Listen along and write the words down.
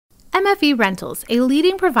MFE Rentals, a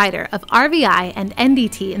leading provider of RVI and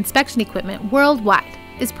NDT inspection equipment worldwide,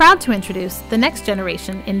 is proud to introduce the next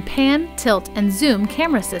generation in pan, tilt, and zoom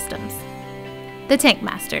camera systems. The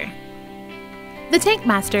Tankmaster. The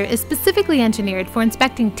Tankmaster is specifically engineered for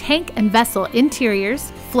inspecting tank and vessel interiors,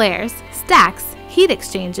 flares, stacks, heat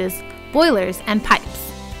exchanges, boilers, and pipes.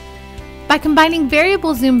 By combining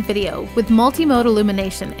variable zoom video with multi-mode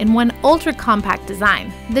illumination in one ultra-compact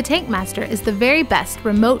design, the Tankmaster is the very best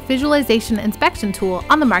remote visualization inspection tool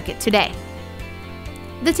on the market today.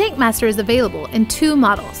 The Tankmaster is available in two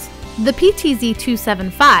models, the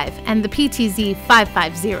PTZ275 and the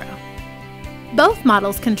PTZ550. Both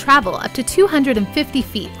models can travel up to 250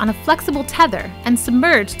 feet on a flexible tether and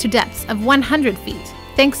submerge to depths of 100 feet,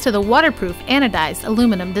 thanks to the waterproof anodized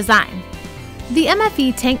aluminum design. The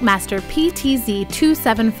MFE Tankmaster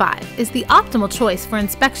PTZ275 is the optimal choice for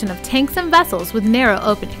inspection of tanks and vessels with narrow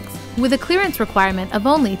openings, with a clearance requirement of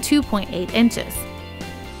only 2.8 inches.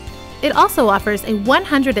 It also offers a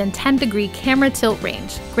 110-degree camera tilt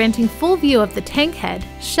range, granting full view of the tank head,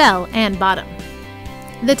 shell, and bottom.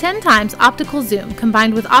 The 10x optical zoom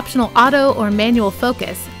combined with optional auto or manual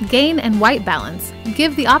focus, gain, and white balance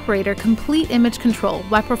give the operator complete image control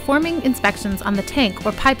while performing inspections on the tank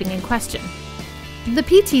or piping in question. The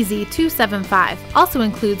PTZ275 also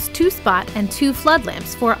includes 2-spot and 2 flood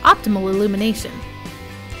lamps for optimal illumination.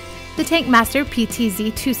 The Tankmaster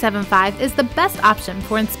PTZ275 is the best option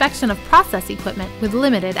for inspection of process equipment with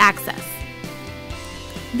limited access.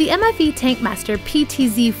 The MFE Tankmaster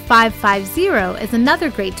PTZ550 is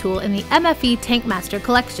another great tool in the MFE Tankmaster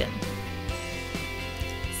collection.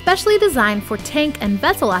 Specially designed for tank and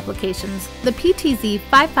vessel applications, the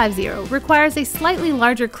PTZ550 requires a slightly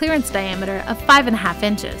larger clearance diameter of 5.5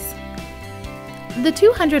 inches. The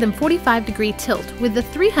 245-degree tilt with the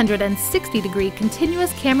 360-degree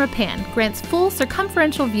continuous camera pan grants full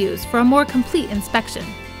circumferential views for a more complete inspection.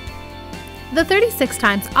 The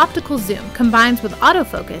 36x optical zoom combines with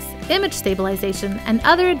autofocus, image stabilization, and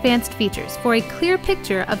other advanced features for a clear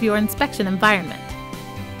picture of your inspection environment.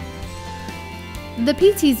 The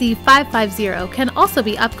PTZ550 can also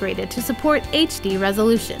be upgraded to support HD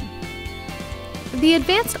resolution. The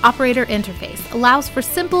advanced operator interface allows for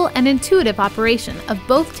simple and intuitive operation of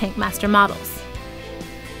both Tankmaster models.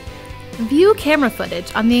 View camera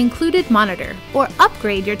footage on the included monitor or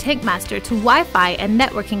upgrade your Tankmaster to Wi-Fi and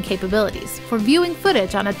networking capabilities for viewing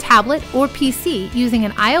footage on a tablet or PC using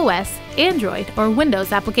an iOS, Android, or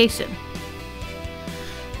Windows application.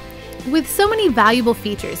 With so many valuable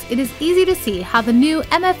features, it is easy to see how the new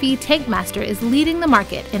MFE Tankmaster is leading the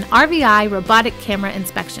market in RVI robotic camera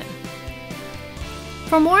inspection.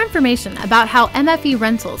 For more information about how MFE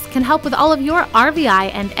Rentals can help with all of your RVI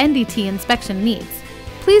and NDT inspection needs,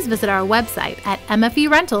 please visit our website at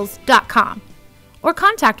mferentals.com or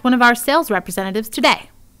contact one of our sales representatives today.